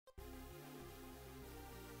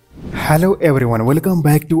Hello everyone, welcome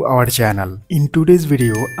back to our channel. In today's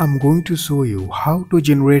video, I'm going to show you how to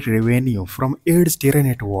generate revenue from Adsterra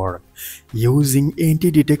network using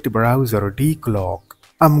anti-detect browser Dicloak.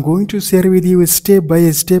 I'm going to share with you a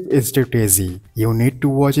step-by-step strategy. You need to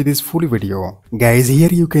watch this full video. Guys,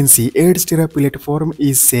 here you can see Adsterra platform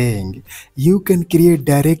is saying you can create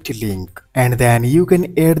direct link and then you can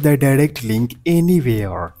add the direct link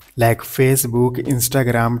anywhere like Facebook,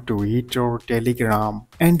 Instagram, Twitter, Telegram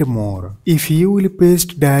and more. If you will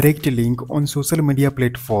paste direct link on social media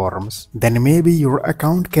platforms, then maybe your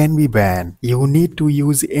account can be banned. You need to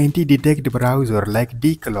use anti-detect browser like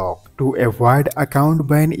Dicloak to avoid account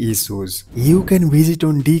ban issues. You can visit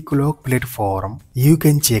on Dicloak platform. You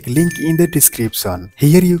can check link in the description.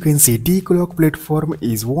 Here you can see Dicloak platform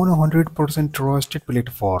is 100% trusted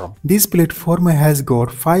platform. This platform has got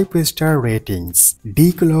 5-star ratings.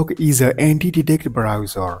 Dicloak is an anti-detect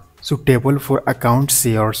browser suitable for account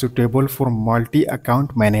share, suitable for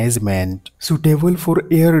multi-account management, suitable for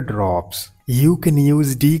airdrops. You can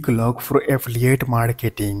use Dicloak for affiliate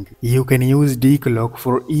marketing. You can use Dicloak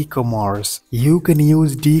for e-commerce. You can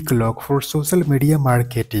use Dicloak for social media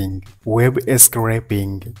marketing, web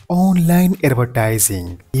scraping, online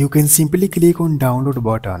advertising. You can simply click on download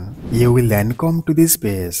button. You will then come to this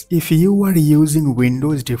page. If you are using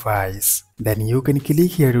Windows device, then you can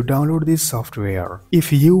click here to download this software.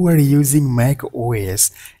 If you are using Mac OS,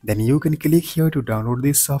 then you can click here to download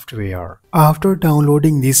this software. After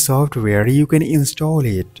downloading this software, you can install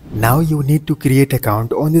it. Now you need to create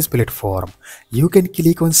account on this platform. You can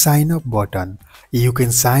click on sign up button. You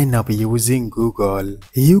can sign up using Google.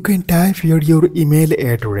 You can type here your email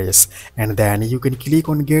address and then you can click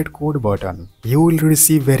on get code button. You will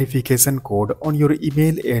receive verification code on your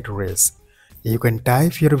email address. You can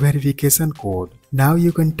type your verification code. Now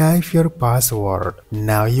you can type your password.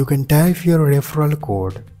 Now you can type your referral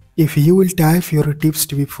code. If you will type your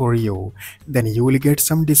Tipstv4you, then you will get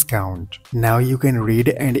some discount. Now you can read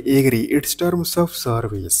and agree its terms of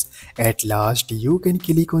service. At last, you can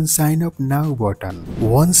click on sign up now button.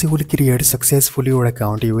 Once you will create successfully your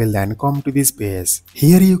account, you will then come to this page.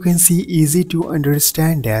 Here you can see easy to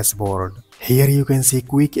understand dashboard. Here you can see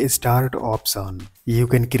quick start option. You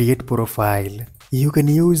can create profile. You can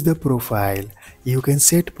use the profile. You can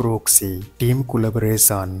set proxy, team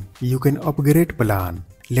collaboration. You can upgrade plan.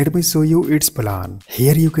 Let me show you its plan.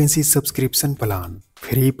 Here you can see subscription plan,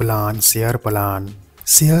 free plan, share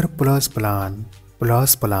plus plan,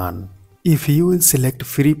 plus plan. If you will select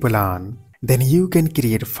free plan, then you can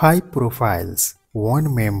create 5 profiles,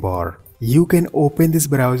 1 member. You can open this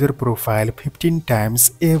browser profile 15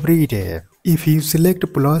 times every day. If you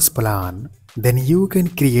select plus plan, then you can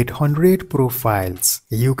create 100 profiles.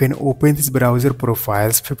 You can open this browser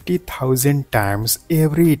profiles 50,000 times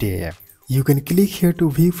every day. You can click here to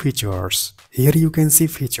view features. Here you can see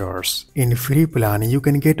features. In free plan, you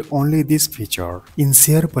can get only this feature. In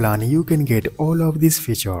share plan, you can get all of these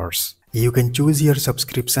features. You can choose your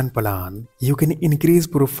subscription plan. You can increase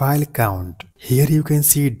profile count. Here you can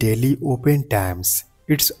see daily open times.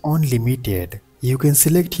 It's unlimited. You can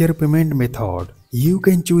select here payment method. You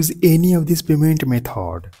can choose any of this payment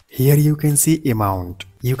method. Here you can see amount.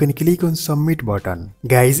 You can click on submit button.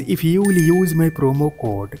 Guys, if you will use my promo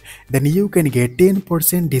code, then you can get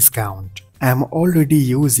 10% discount. I am already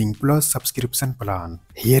using plus subscription plan.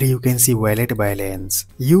 Here you can see wallet balance.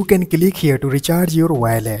 You can click here to recharge your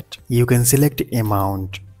wallet. You can select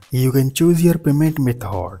amount. You can choose your payment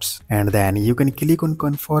methods and then you can click on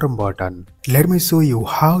confirm button. Let me show you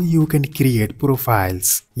how you can create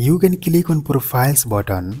profiles. You can click on profiles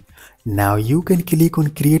button. Now you can click on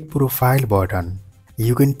create profile button.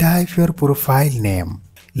 You can type your profile name.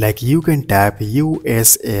 Like you can type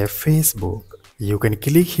USA Facebook. You can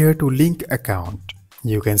click here to link account.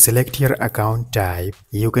 You can select your account type.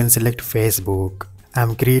 You can select Facebook.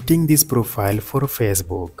 I'm creating this profile for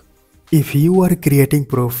Facebook. If you are creating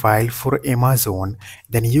profile for Amazon,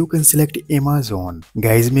 then you can select Amazon.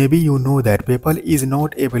 Guys, maybe you know that PayPal is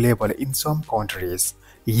not available in some countries.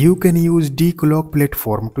 You can use Dicloak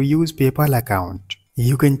platform to use PayPal account.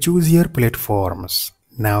 You can choose your platforms.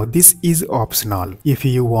 Now this is optional. If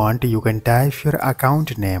you want, you can type your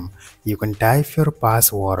account name. You can type your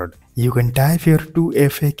password. You can type your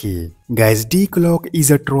 2FA key. Guys, Dicloak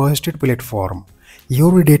is a trusted platform.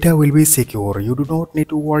 Your data will be secure. You do not need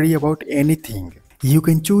to worry about anything. You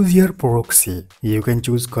can choose your proxy. You can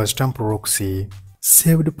choose custom proxy,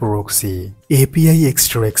 saved proxy, API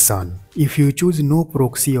extraction. If you choose no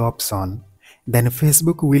proxy option, then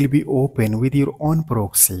Facebook will be open with your own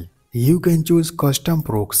proxy. You can choose custom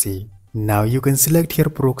proxy. Now you can select here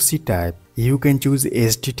proxy type. You can choose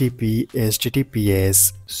HTTP,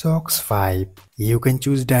 HTTPS, SOCKS5. You can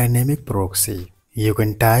choose dynamic proxy. You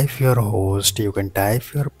can type your host, you can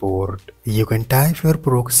type your port, you can type your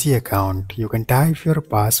proxy account, you can type your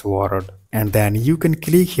password, and then you can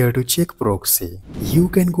click here to check proxy. You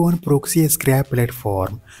can go on proxy scrap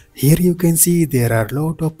platform. Here you can see there are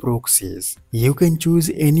lot of proxies. You can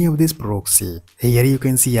choose any of this proxy. Here you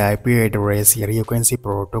can see IP address, here you can see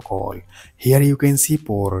protocol, here you can see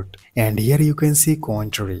port, and here you can see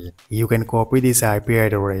country. You can copy this IP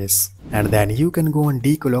address and then you can go on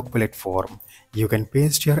Dicloak platform. You can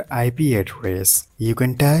paste your IP address. You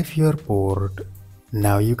can type your port.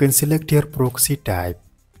 Now you can select your proxy type.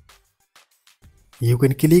 You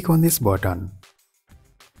can click on this button.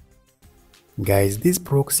 Guys, this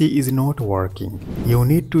proxy is not working. You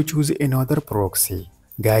need to choose another proxy.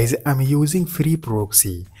 Guys, I'm using free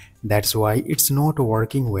proxy. That's why it's not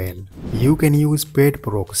working well. You can use paid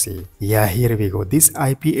proxy. Yeah, here we go. This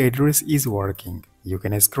IP address is working. You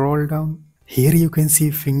can scroll down. Here you can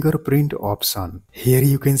see fingerprint option. Here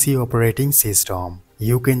you can see operating system.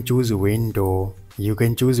 You can choose window. You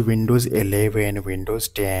can choose Windows 11, Windows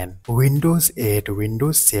 10, Windows 8,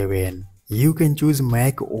 Windows 7. You can choose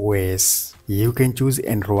Mac OS. You can choose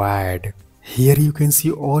Android. Here you can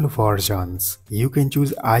see all versions. You can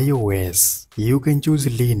choose iOS. You can choose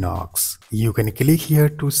Linux. You can click here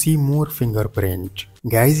to see more fingerprint.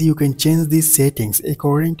 Guys, you can change these settings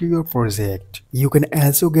according to your project. You can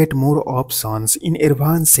also get more options in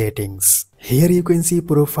advanced settings. Here you can see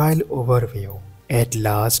profile overview. At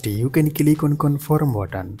last, you can click on confirm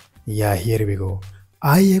button. Yeah, here we go.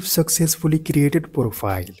 I have successfully created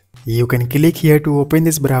profile. You can click here to open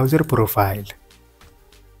this browser profile.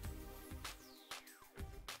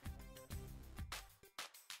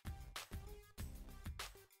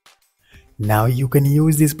 Now you can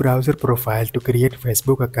use this browser profile to create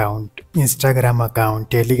Facebook account, Instagram account,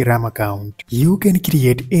 Telegram account. You can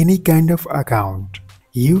create any kind of account.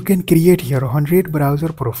 You can create here 100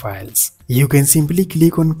 browser profiles. You can simply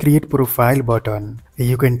click on create profile button.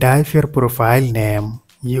 You can type your profile name.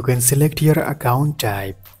 You can select your account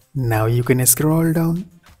type. Now you can scroll down.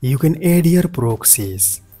 You can add your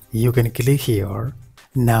proxies. You can click here.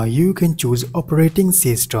 Now you can choose operating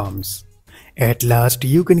systems. At last,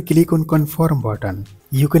 you can click on confirm button.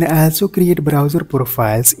 You can also create browser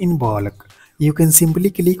profiles in bulk. You can simply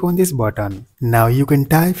click on this button. Now you can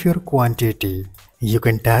type your quantity. You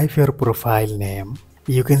can type your profile name.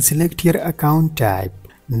 You can select your account type.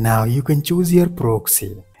 Now you can choose your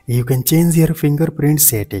proxy. You can change your fingerprint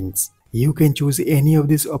settings. You can choose any of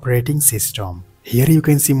this operating system. Here you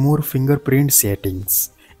can see more fingerprint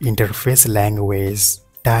settings. Interface language,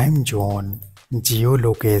 time zone,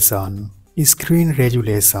 geolocation, screen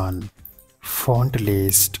resolution, font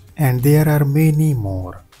list, and there are many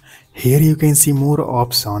more. Here you can see more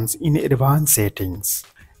options in advanced settings.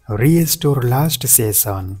 Restore last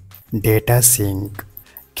session, data sync,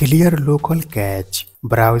 clear local cache,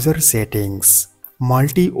 browser settings,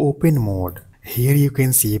 multi-open mode. Here you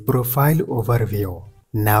can see profile overview.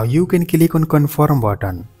 Now you can click on confirm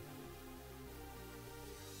button.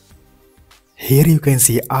 Here you can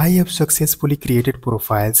see I have successfully created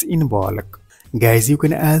profiles in bulk. Guys, you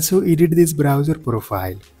can also edit this browser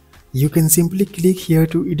profile. You can simply click here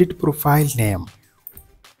to edit profile name.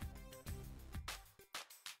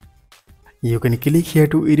 You can click here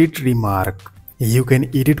to edit remark. You can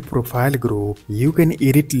edit profile group. You can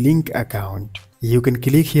edit link account. You can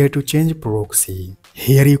click here to change proxy.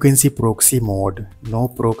 Here you can see proxy mode, no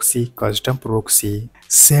proxy, custom proxy,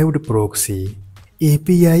 saved proxy,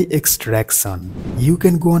 API extraction. You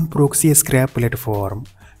can go on proxy scrap platform.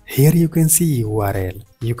 Here you can see URL.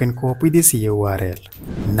 You can copy this URL.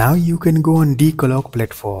 Now you can go on Dicloak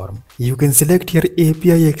platform. You can select your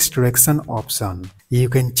API extraction option. You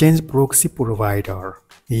can change proxy provider.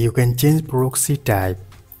 You can change proxy type,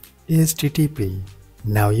 HTTP.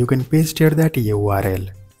 Now you can paste here that URL.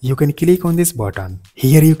 You can click on this button.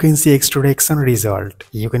 Here you can see extraction result.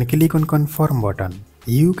 You can click on confirm button.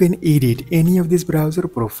 You can edit any of this browser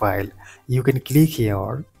profile. You can click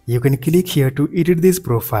here. You can click here to edit this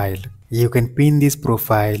profile. You can pin this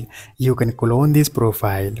profile. You can clone this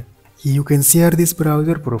profile. You can share this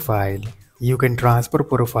browser profile. You can transfer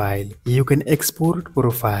profile. You can export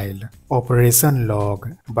profile. Operation log,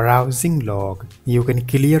 browsing log. You can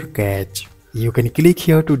clear cache. You can click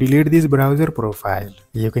here to delete this browser profile.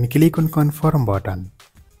 You can click on confirm button.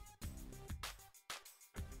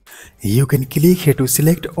 You can click here to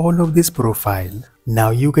select all of this profile. Now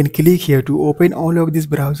you can click here to open all of this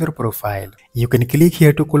browser profile. You can click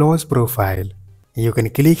here to close profile. You can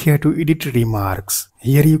click here to edit remarks.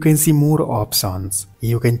 Here you can see more options.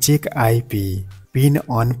 You can check IP, pin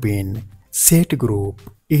on pin, set group,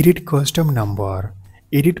 edit custom number,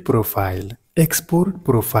 edit profile, export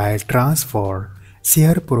profile transfer,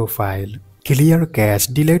 share profile, clear cache,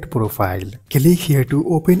 delete profile. Click here to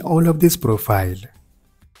open all of this profile.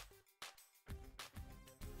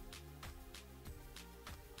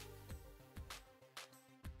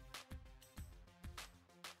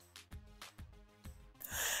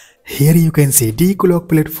 Here you can see Dicloak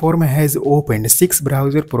platform has opened 6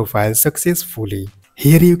 browser profiles successfully.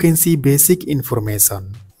 Here you can see basic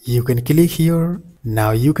information. You can click here.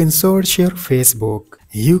 Now you can search your Facebook.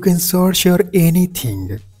 You can search your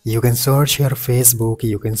anything. You can search your Facebook.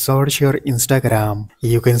 You can search your Instagram.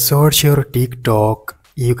 You can search your TikTok.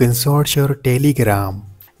 You can search your Telegram.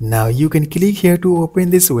 Now you can click here to open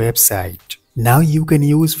this website. Now you can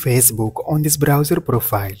use Facebook on this browser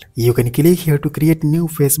profile. You can click here to create new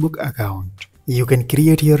Facebook account. You can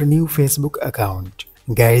create your new Facebook account.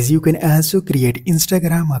 Guys, you can also create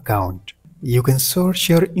Instagram account. You can search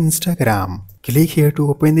your Instagram. Click here to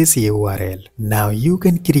open this URL. Now you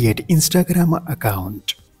can create Instagram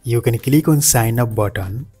account. You can click on sign up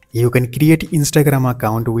button. You can create Instagram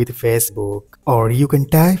account with Facebook, or you can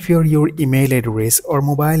type your email address or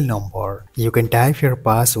mobile number. You can type your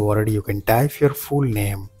password, you can type your full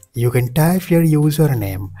name, you can type your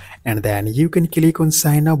username, and then you can click on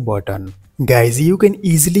sign up button. Guys, you can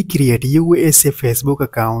easily create USA Facebook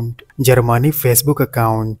account, Germany Facebook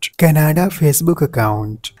account, Canada Facebook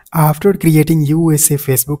account. After creating USA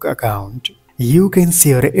Facebook account, you can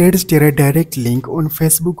share Adsterra direct link on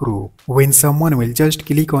Facebook group. When someone will just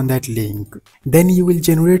click on that link, then you will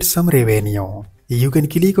generate some revenue. You can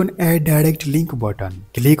click on add direct link button.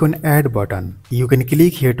 Click on add button. You can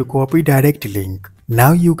click here to copy direct link.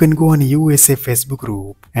 Now you can go on USA Facebook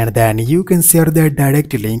group and then you can share that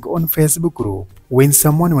direct link on Facebook group. When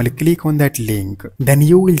someone will click on that link, then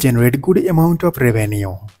you will generate good amount of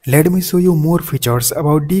revenue. Let me show you more features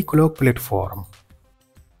about Dicloak platform.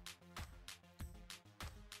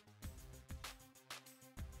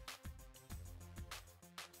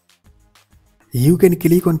 You can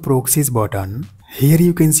click on proxies button. Here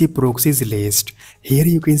you can see proxies list. Here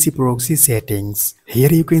you can see proxy settings. Here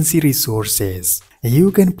you can see resources.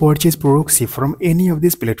 You can purchase proxy from any of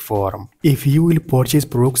this platform. If you will purchase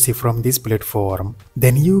proxy from this platform,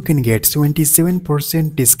 then you can get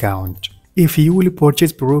 27% discount. If you will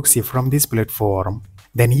purchase proxy from this platform,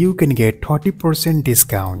 then you can get 30%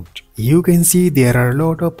 discount. You can see there are a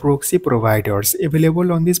lot of proxy providers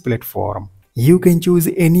available on this platform. You can choose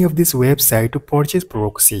any of this website to purchase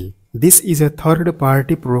proxy. This is a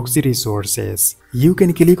third-party proxy resources. You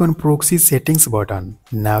can click on proxy settings button.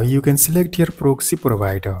 Now you can select your proxy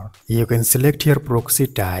provider. You can select your proxy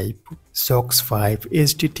type, SOCKS 5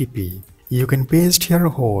 HTTP. You can paste your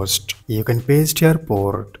host. You can paste your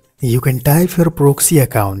port. You can type your proxy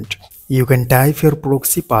account. You can type your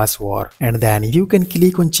proxy password and then you can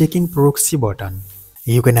click on checking proxy button.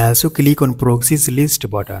 You can also click on proxies list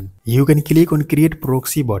button. You can click on create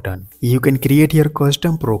proxy button. You can create your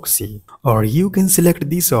custom proxy or you can select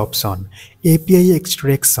this option API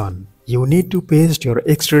extraction. You need to paste your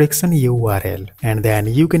extraction URL and then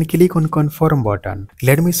you can click on confirm button.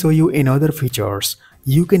 Let me show you another features.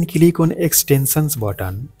 You can click on extensions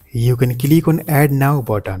button. You can click on add now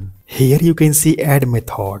button. Here you can see add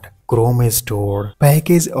method, Chrome store,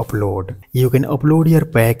 package upload. You can upload your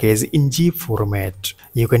package in zip format.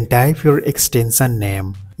 You can type your extension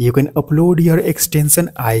name. You can upload your extension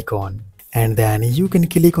icon and then you can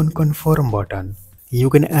click on confirm button. You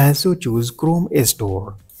can also choose Chrome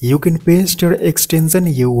store. You can paste your extension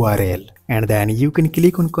URL and then you can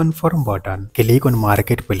click on confirm button. Click on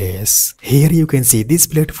marketplace. Here you can see this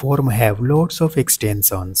platform have lots of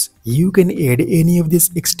extensions. You can add any of this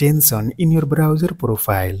extension in your browser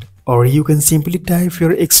profile or you can simply type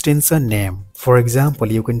your extension name. For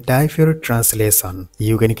example, you can type your translation.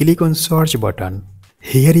 You can click on search button.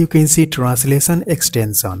 Here you can see translation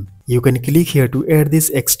extension. You can click here to add this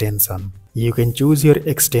extension. You can choose your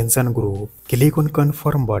extension group. Click on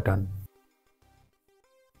confirm button.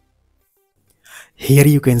 Here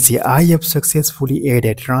you can see I have successfully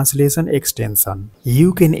added translation extension.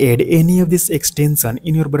 You can add any of this extension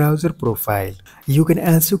in your browser profile. You can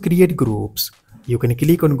also create groups. You can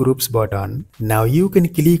click on groups button. Now you can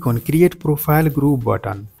click on create profile group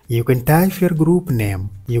button. You can type your group name.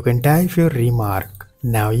 You can type your remark.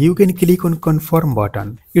 Now you can click on confirm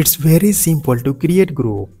button. It's very simple to create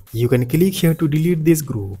group. You can click here to delete this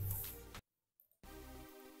group.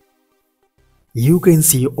 You can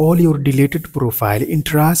see all your deleted profile in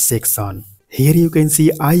trash section. Here you can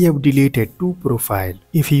see I have deleted 2 profiles.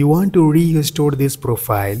 If you want to restore this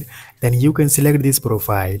profile, then you can select this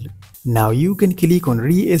profile. Now you can click on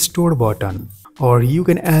restore button, or you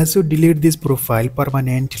can also delete this profile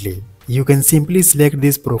permanently. You can simply select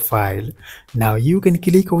this profile. Now you can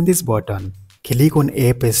click on this button. Click on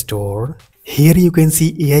App Store. Here you can see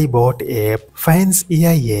AI bot app, Fans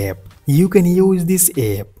AI app. You can use this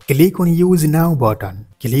app. Click on Use Now button.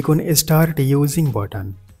 Click on Start Using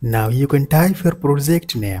button. Now you can type your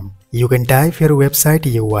project name. You can type your website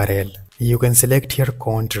URL. You can select your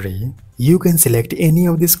country. You can select any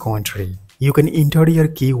of this country. You can enter your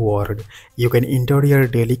keyword. You can enter your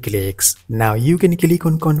daily clicks. Now you can click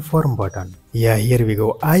on Confirm button. Yeah, here we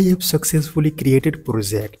go. I have successfully created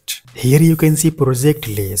project. Here you can see project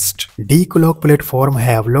list. Dicloak platform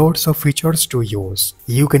have lots of features to use.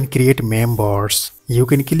 You can create members. You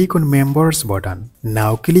can click on members button.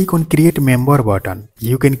 Now click on create member button.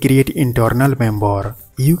 You can create internal member.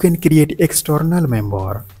 You can create external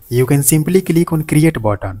member. You can simply click on create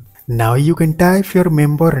button. Now you can type your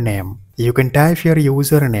member name. You can type your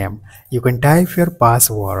username. You can type your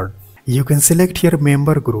password. You can select your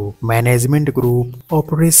member group, management group,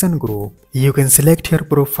 operation group. You can select your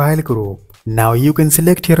profile group. Now you can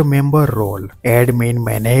select your member role, admin,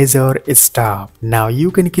 manager, staff. Now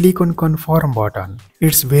you can click on confirm button.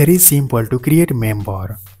 It's very simple to create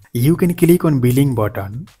member. You can click on billing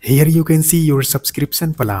button. Here you can see your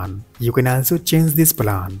subscription plan. You can also change this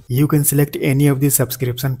plan. You can select any of the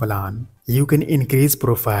subscription plan. You can increase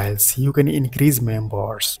profiles. You can increase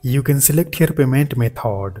members. You can select your payment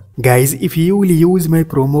method. Guys, if you will use my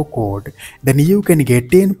promo code, then you can get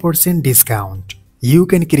 10% discount. You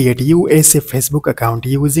can create USA Facebook account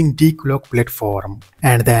using Dicloak platform,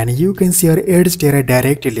 and then you can share Adsterra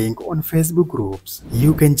direct link on Facebook groups.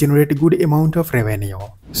 You can generate good amount of revenue.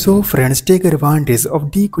 So friends, take advantage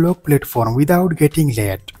of Dicloak platform without getting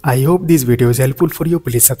late. I hope this video is helpful for you.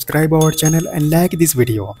 Please subscribe our channel and like this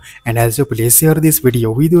video, and also please share this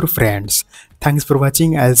video with your friends. Thanks for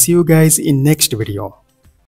watching. I'll see you guys in next video.